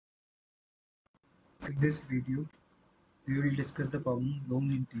In this video, we will discuss the problem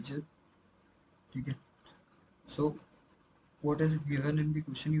long integer. Okay. So, what is given in the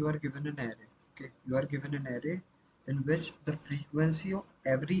question? You are given an array. Okay. You are given an array in which the frequency of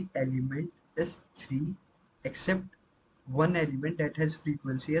every element is 3, except one element that has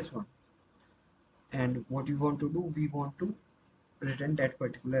frequency as 1. And what you want to do? We want to return that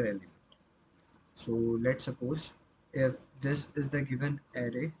particular element. So, let's suppose if this is the given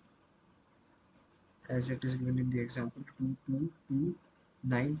array as it is given in the example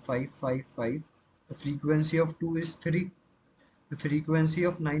 2229555. The frequency of 2 is 3, the frequency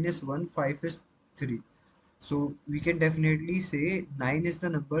of 9 is 1, 5 is 3. So we can definitely say 9 is the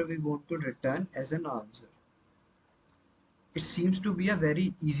number we want to return as an answer. It seems to be a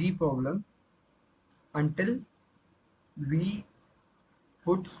very easy problem until we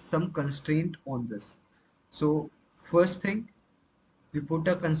put some constraint on this. So first thing, we put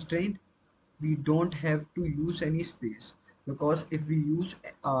a constraint. We don't have to use any space, because if we use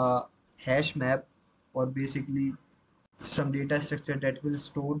a hash map, or basically some data structure that will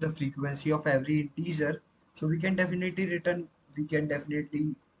store the frequency of every integer, so we can definitely iterate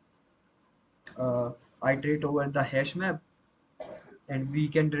over the hash map, and we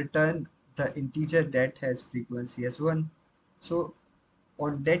can return the integer that has frequency as 1. So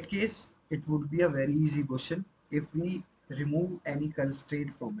on that case, it would be a very easy question if we remove any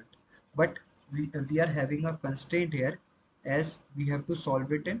constraint from it. But we are having a constraint here, as we have to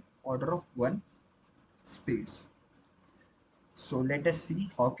solve it in order of one space. So let us see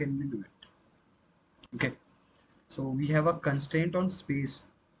how can we do it. Okay. So we have a constraint on space.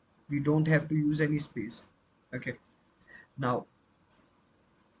 We don't have to use any space. Okay. Now,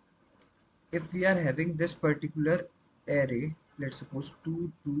 if we are having this particular array, let's suppose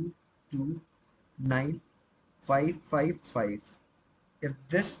 2229555. If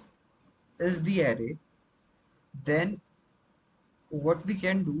this is the array, then what we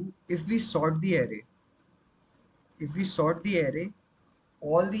can do, if we sort the array,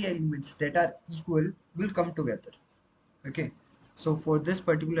 all the elements that are equal will come together. Okay. So for this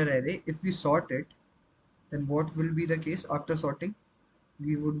particular array, if we sort it, then what will be the case after sorting?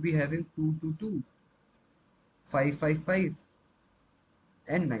 We would be having 222, 555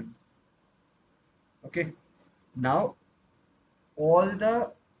 and 9. Okay. Now all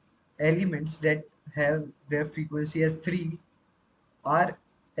the elements that have their frequency as 3 are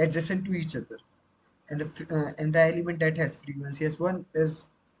adjacent to each other, and the element that has frequency as 1 is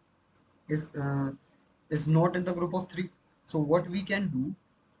uh, is not in the group of 3. So what we can do,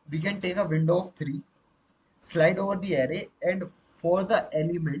 we can take a window of 3, slide over the array, and for the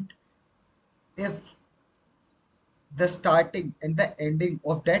element, if the starting and the ending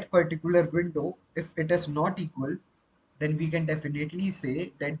of that particular window, if it is not equal, then we can definitely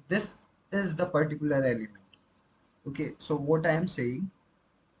say that this is the particular element. Okay, so what I am saying,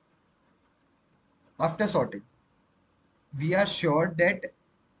 after sorting, we are sure that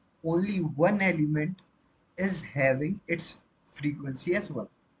only one element is having its frequency as 1.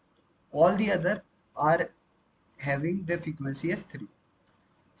 All the other are having the frequency as 3.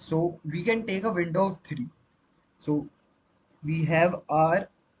 So we can take a window of 3. So we have our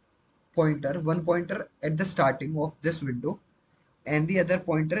one pointer at the starting of this window, and the other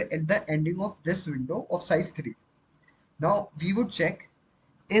pointer at the ending of this window of size 3. Now we would check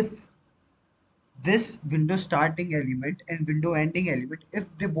if this window starting element and window ending element,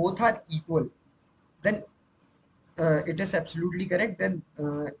 if they both are equal, then it is absolutely correct. Then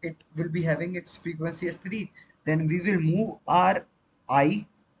it will be having its frequency as 3. Then we will move I,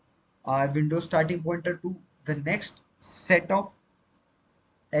 our window starting pointer, to the next set of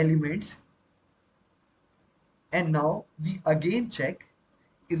elements, and now we again check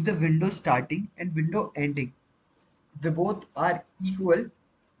if the window starting and window ending, they both are equal,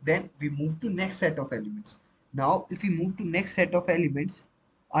 then we move to next set of elements. Now if we move to next set of elements,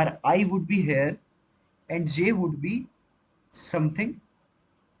 our I would be here and j would be something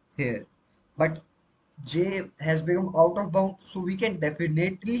here, but j has become out of bounds, so we can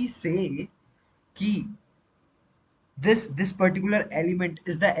definitely say key this particular element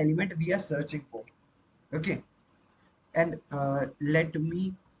is the element we are searching for. Okay. And let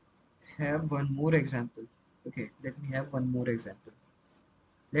me have one more example. Okay, let me have one more example.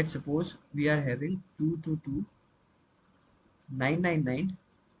 Let's suppose we are having 222, 999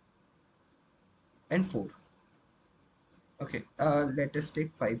 and 4. Okay, let us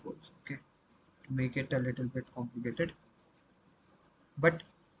take 5 also. Okay, to make it a little bit complicated, but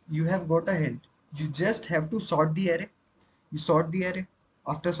you have got a hint. You just have to sort the array. You sort the array.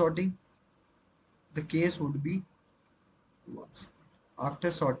 After sorting, the case would be,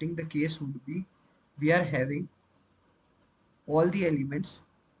 after sorting, the case would be we are having all the elements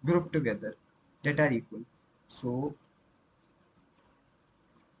grouped together that are equal. So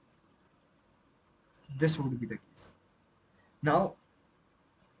this would be the case. Now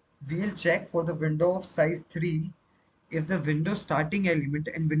we'll check for the window of size 3 if the window starting element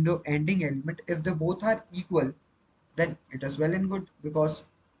and window ending element, if they both are equal, then it is well and good, because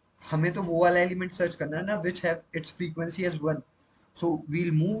हमें तो वो वाला element search करना है ना which have its frequency as 1. So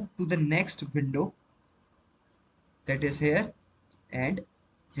we'll move to the next window, that is here and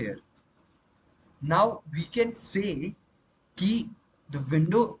here. Now we can say कि the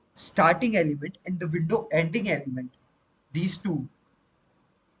window starting element and the window ending element, these two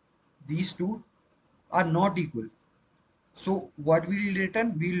are not equal. So what we will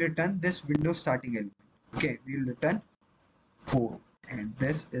return? We will return this window starting element. Okay, we will return 4, and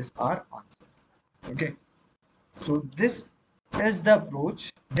this is our answer. Okay, so this is the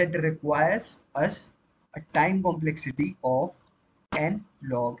approach that requires us a time complexity of n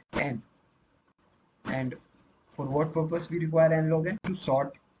log n. And for what purpose we require n log n? To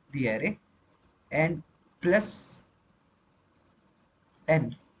sort the array, and plus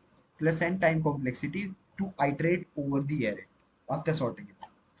n time complexity to iterate over the array after sorting it.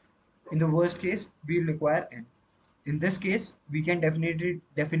 In the worst case, we require n. In this case, we can definitely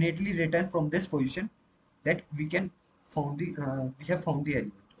return from this position that we have found the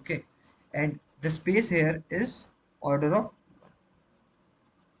element. Okay, and the space here is order of.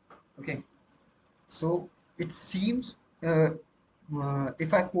 Okay, so it seems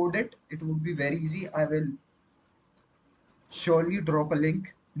if I code it, it would be very easy. I will surely drop a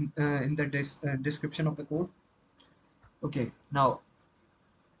link in the description of the code. Okay, now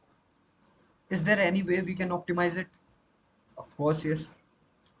is there any way we can optimize it? Of course, yes,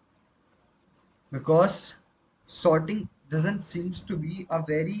 because sorting doesn't seems to be a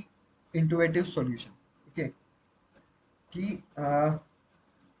very intuitive solution. Okay, कि,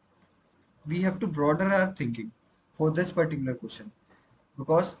 we have to broaden our thinking for this particular question,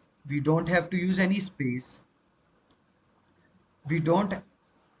 because we don't have to use any space, we don't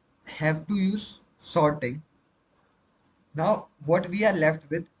have to use sorting. Now what we are left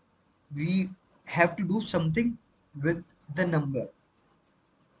with, we have to do something with the number,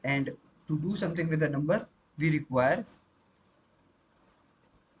 and to do something with the number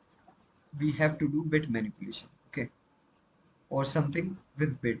we have to do bit manipulation. Okay, or something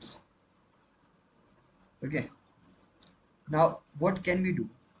with bits. Okay, now what can we do?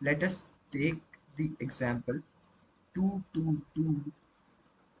 Let us take the example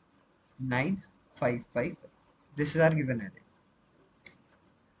 2229555. This is our given array.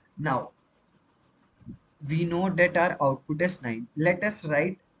 Now we know that our output is 9. Let us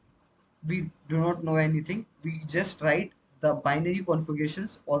write, we do not know anything, we just write the binary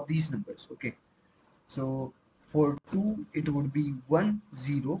configurations of these numbers. Okay, so for 2 it would be 1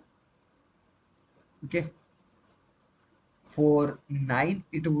 0. Okay, for 9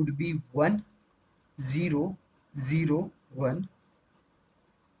 it would be 1 0 0 1.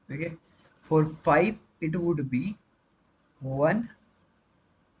 Okay, for 5 it would be 1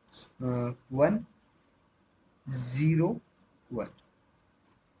 1 0 1.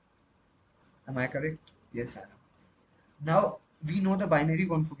 Am I correct? Yes, I am. Now we know the binary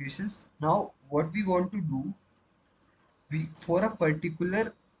configurations. Now what we want to do, we for a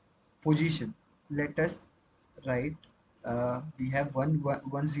particular position, let us write we have 1 1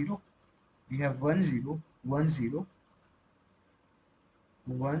 1 0, we have 1 0 1 0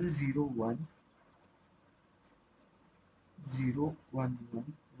 1 0 1 0 1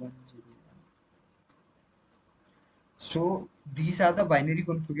 1 1 0 1. So these are the binary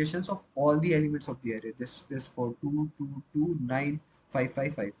configurations of all the elements of the array. This is for 2 2 2 9 5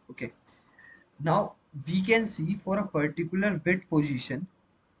 5 5. Okay, now we can see for a particular bit position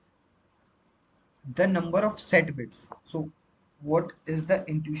the number of set bits. So what is the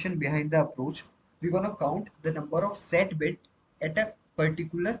intuition behind the approach? We're gonna count the number of set bit at a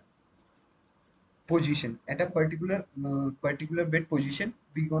particular position, at a particular bit position.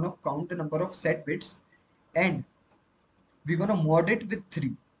 We're gonna count the number of set bits, and we're gonna mod it with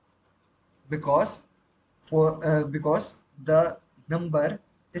 3, because because the number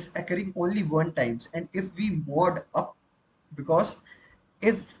is occurring only one times. And if we mod up, because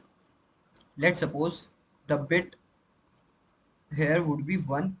if, let's suppose, the bit here would be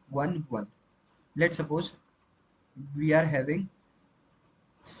 1 1 1, let's suppose we are having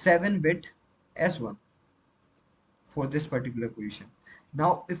 7 bit as 1 for this particular position.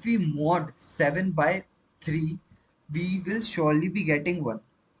 Now if we mod 7 by 3, we will surely be getting 1.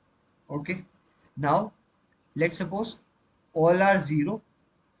 Okay, now let's suppose all are 0,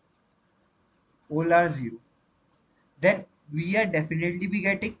 all are 0, then we are definitely be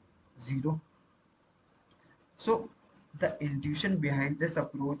getting 0. So the intuition behind this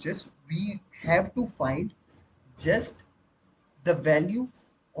approach is we have to find just the value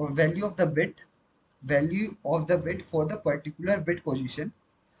of the bit for the particular bit position.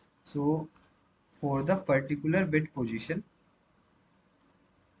 So for the particular bit position,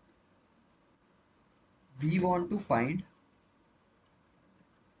 we want to find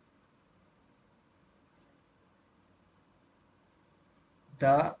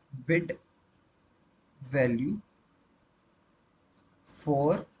the bit value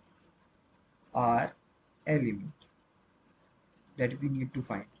for our element that we need to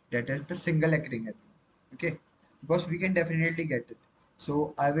find. That is the single occurring element. Okay, because we can definitely get it.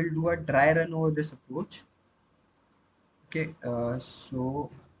 So I will do a dry run over this approach. Okay, so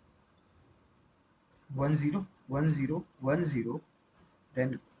 10 10 10,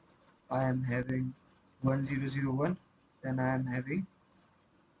 then I am having 1001, then I am having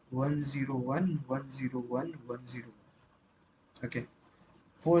 101 101 101. Okay,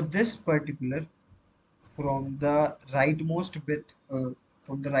 for this particular, from the rightmost bit,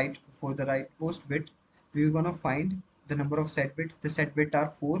 from the right for the rightmost bit, we're gonna find the number of set bits. The set bit are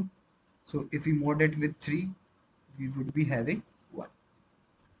 4, so if we mod it with 3, we would be having 1.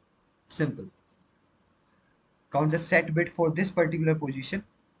 Simple. Count the set bit for this particular position.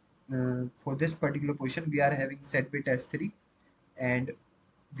 For this particular position, we are having set bit as 3, and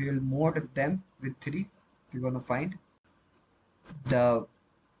we will mod them with 3. We're gonna find the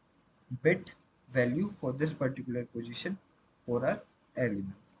bit value for this particular position for our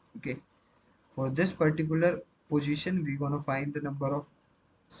element. Okay, for this particular position, we're gonna find the number of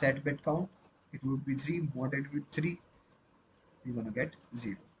set bit count. It would be 3, modded with 3, we're gonna get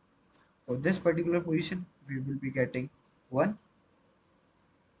 0. For this particular position, we will be getting 1,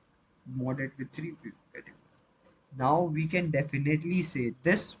 modded with 3, we will get 1. Now we can definitely say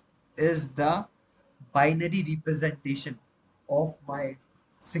this is the binary representation of my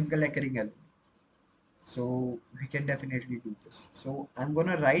single occurring element. So we can definitely do this. So I'm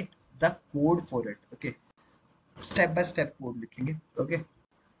gonna write the code for it. Okay, step by step code लिखेंगे. Okay,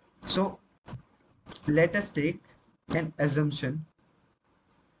 so let us take an assumption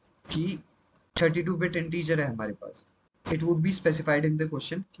कि 32 bit integer है हमारे पास. It would be specified in the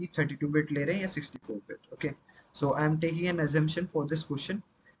question कि 32 bit ले रहे हैं या 64 bit. Okay, so I am taking an assumption for this question.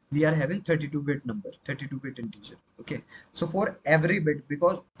 We are having 32 bit number, 32 bit integer. Okay, so for every bit,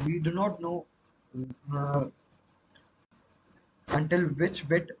 because we do not know uh, until which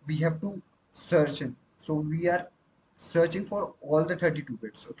bit we have to search in, so we are searching for all the 32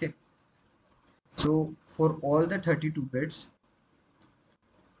 bits. Okay, so for all the 32 bits,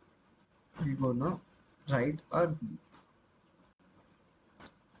 we gonna write a loop.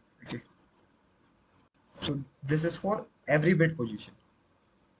 Okay, so this is for every bit position.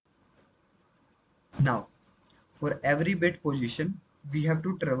 Now for every bit position, we have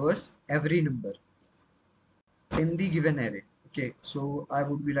to traverse every number in the given array. Okay, so I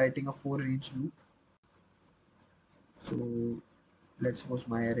would be writing a for each loop. So let's suppose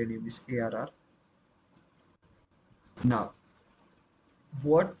my array name is arr. Now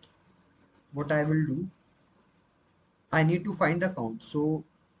what I will do, I need to find the count. So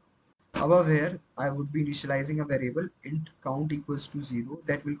above here, I would be initializing a variable int count equals to 0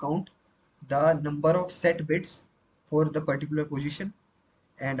 that will count the number of set bits for the particular position.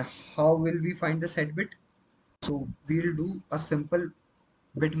 And how will we find the set bit? So we'll do a simple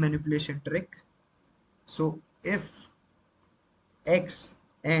bit manipulation trick. So if x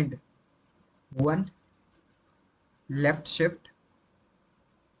and 1 left shift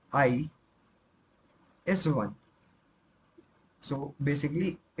I is 1. So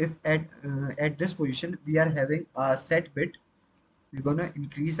basically, if at this position we are having a set bit, we're gonna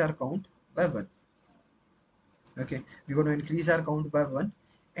increase our count by 1. Okay, we're gonna increase our count by 1,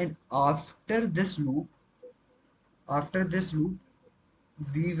 and after this loop,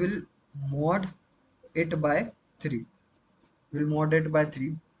 we will mod it by 3. We'll mod it by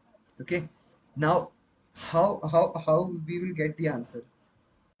 3. Okay, now how we will get the answer?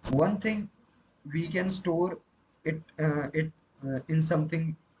 One thing, we can store it in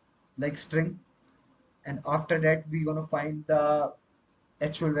something like string, and after that we're gonna find the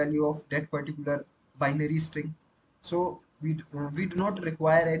actual value of that particular binary string. So we do not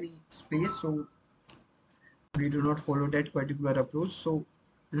require any space, so we do not follow that particular approach. So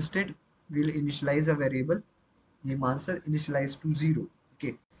instead we'll initialize a variable name answer initialized to 0.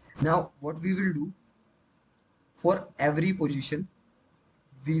 Okay, now what we will do, for every position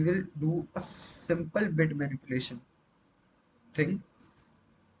we will do a simple bit manipulation thing.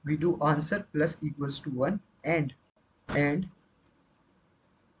 we do answer plus equals to 1, and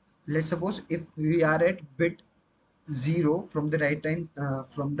let's suppose if we are at bit 0 from the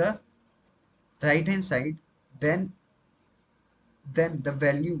right hand side, then the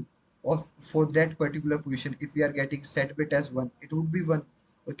value of for that particular position, if we are getting set bit as 1, it would be 1.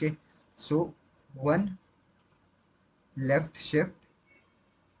 Okay, so 1 left shift.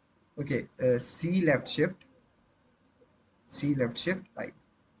 Okay, c left shift I.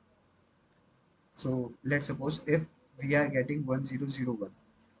 So let's suppose if we are getting 1001,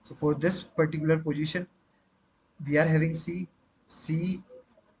 so for this particular position we are having c,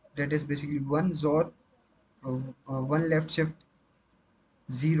 that is basically 1 zor, 1 left shift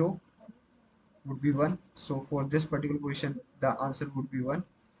 0 would be 1. So for this particular position the answer would be 1.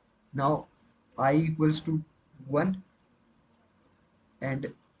 Now I equals to 1,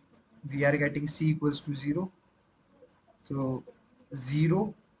 and we are getting c equals to 0. So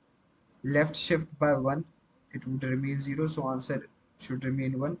 0 left shift by 1, it would remain 0, so answer should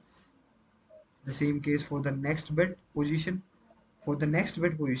remain 1. The same case for the next bit position. For the next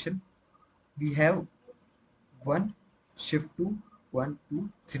bit position we have 1 shift to 1 2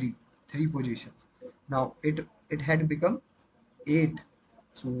 3, three positions. Now it had become 8,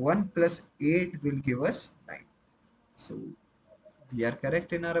 so 1 plus 8 will give us 9. So we are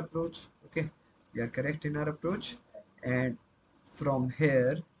correct in our approach. Okay, we are correct in our approach. And from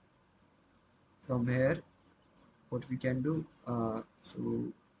here, what we can do,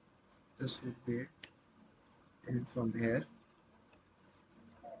 so this would be it, and from here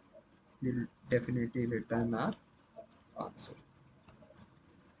we'll definitely return our answer.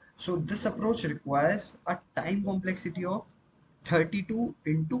 So this approach requires a time complexity of 32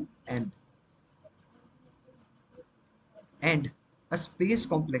 into n and a space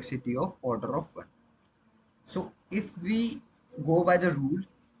complexity of order of 1. So if we go by the rule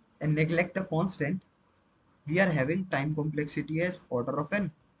and neglect the constant, we are having time complexity as order of n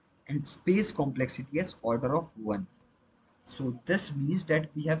and space complexity as order of 1. So this means that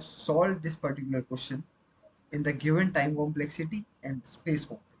we have solved this particular question in the given time complexity and space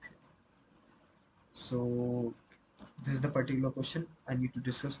complexity. So this is the particular question I need to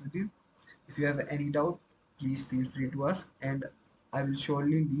discuss with you. If you have any doubt, please feel free to ask, and I will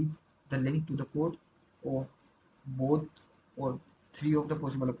surely leave the link to the code of both or three of the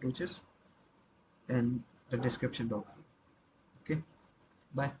possible approaches in the description document. Okay,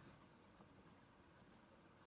 bye.